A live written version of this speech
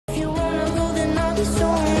be so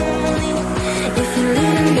lonely. If you're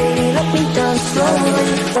leaving, baby, let me down slowly.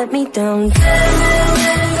 Let me down.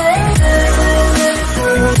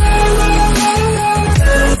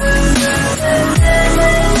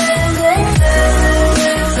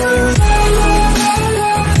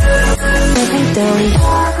 Let me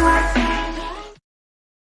down.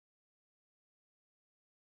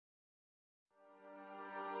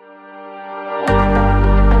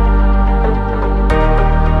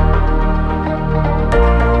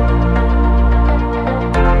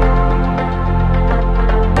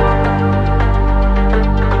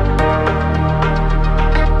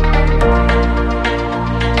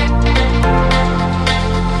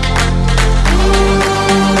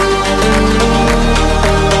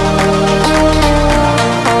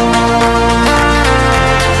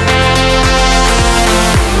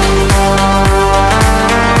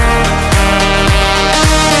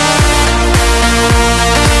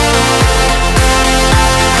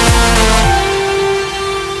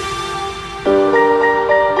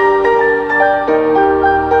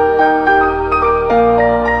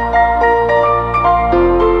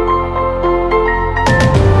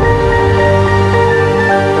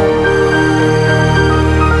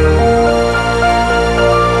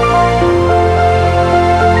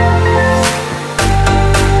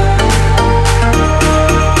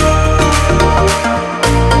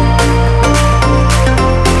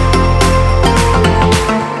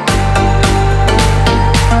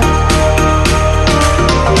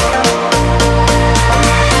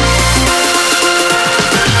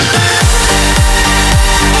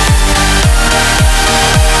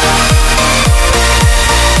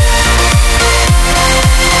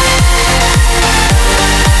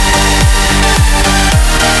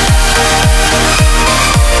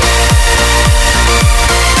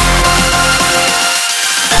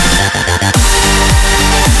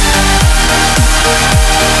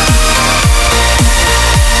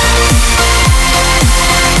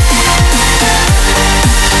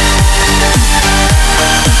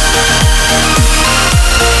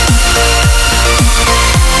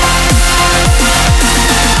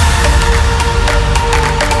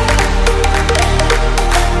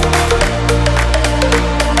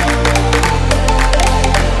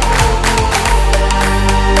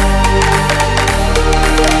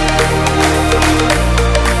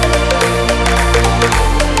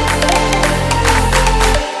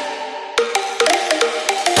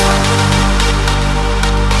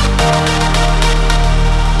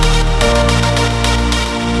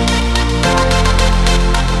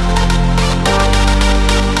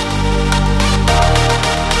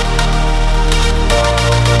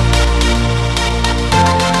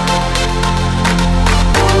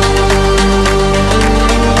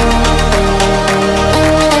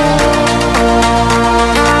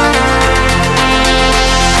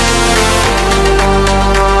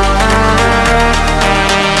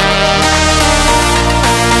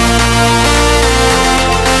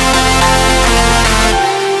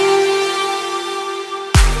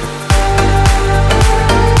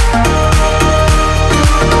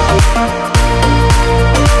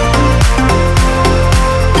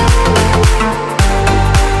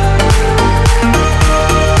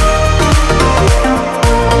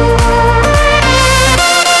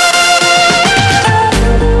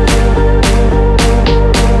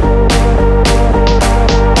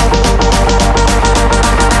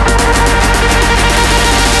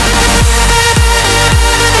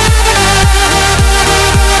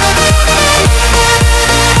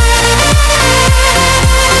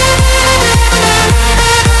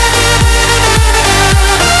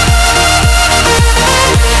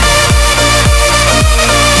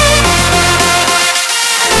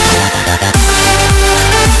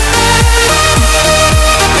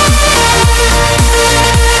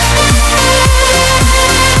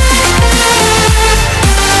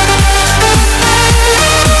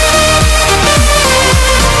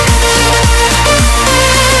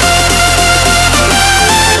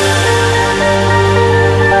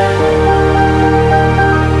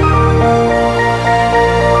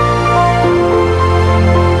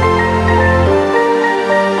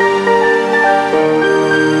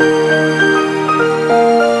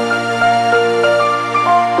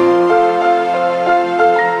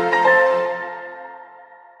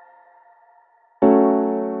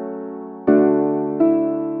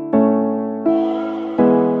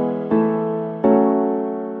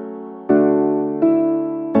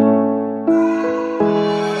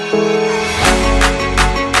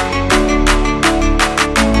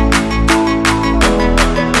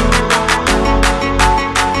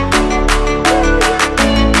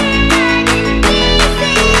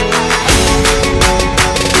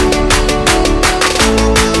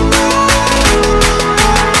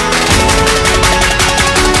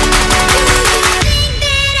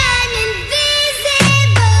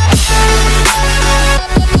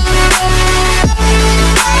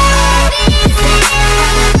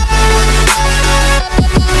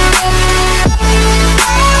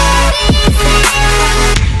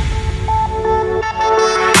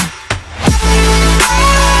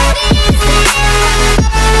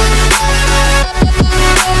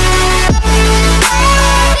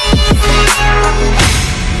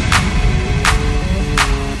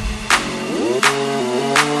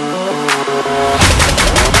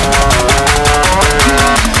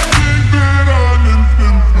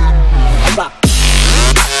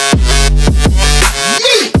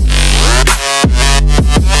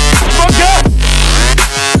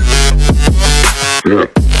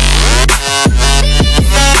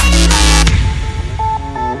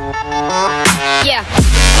 Yeah.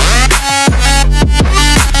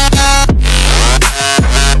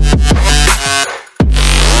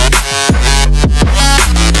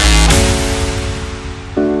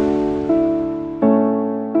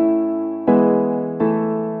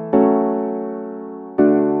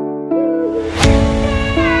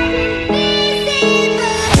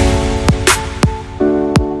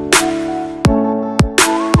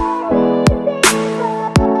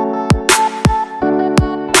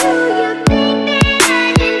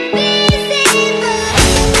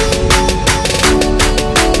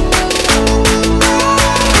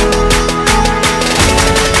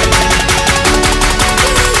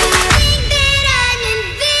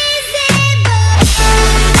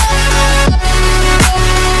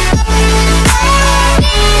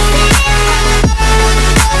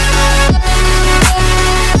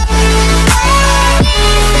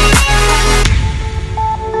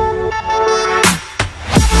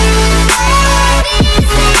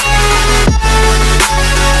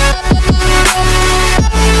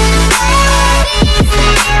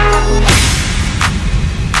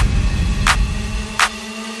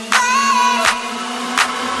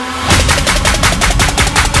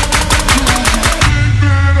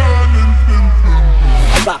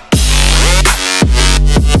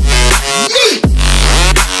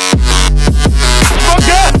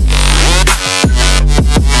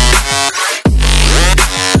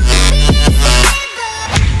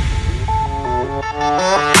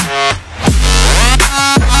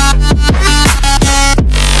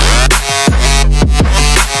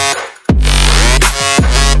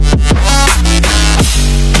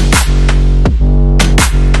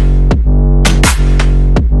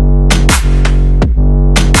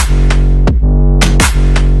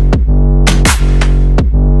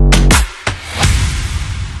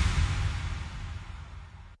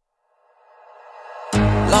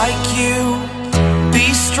 Like you,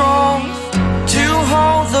 be strong to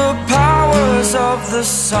hold the powers of the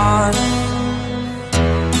sun.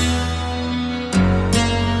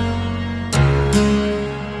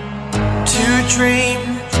 To dream,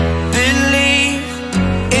 believe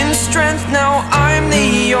in strength. Now I'm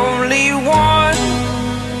the only one,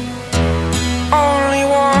 only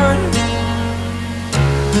one.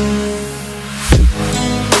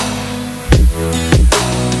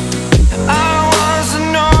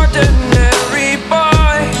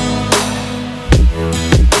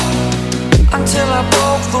 Until I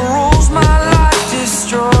broke the rules, my life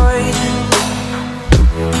destroyed.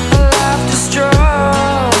 A life destroyed.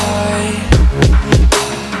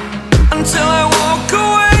 Until I walk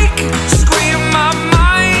awake, scream my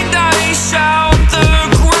mind, I shout, the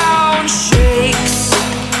ground shakes.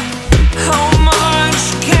 How much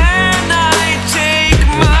can I take?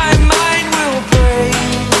 My mind will break.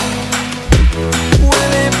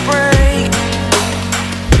 Will it break?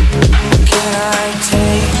 Can I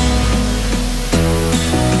take?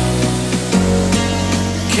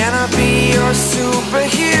 Can I be your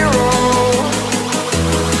superhero?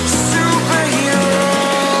 Superhero.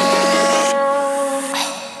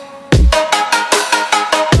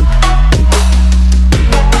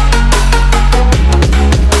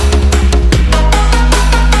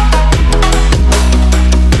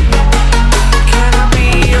 Can I be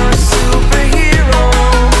your superhero?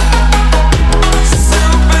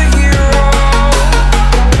 Superhero.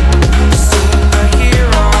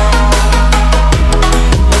 Superhero.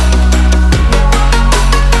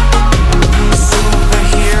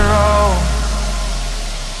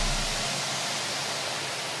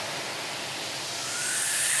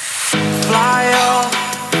 Fly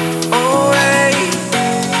away.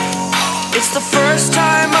 It's the first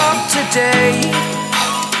time of today.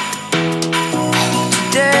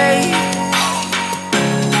 Today.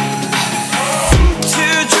 To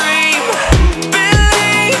dream,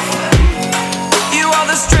 believe. You are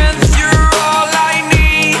the strength, you're all I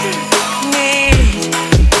need.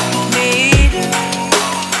 Need.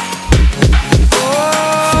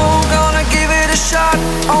 Oh, gonna give it a shot.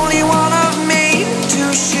 Only one of me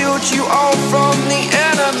to shield you all from the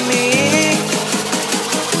enemy.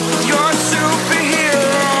 You're a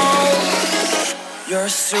superhero. You're a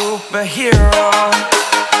superhero.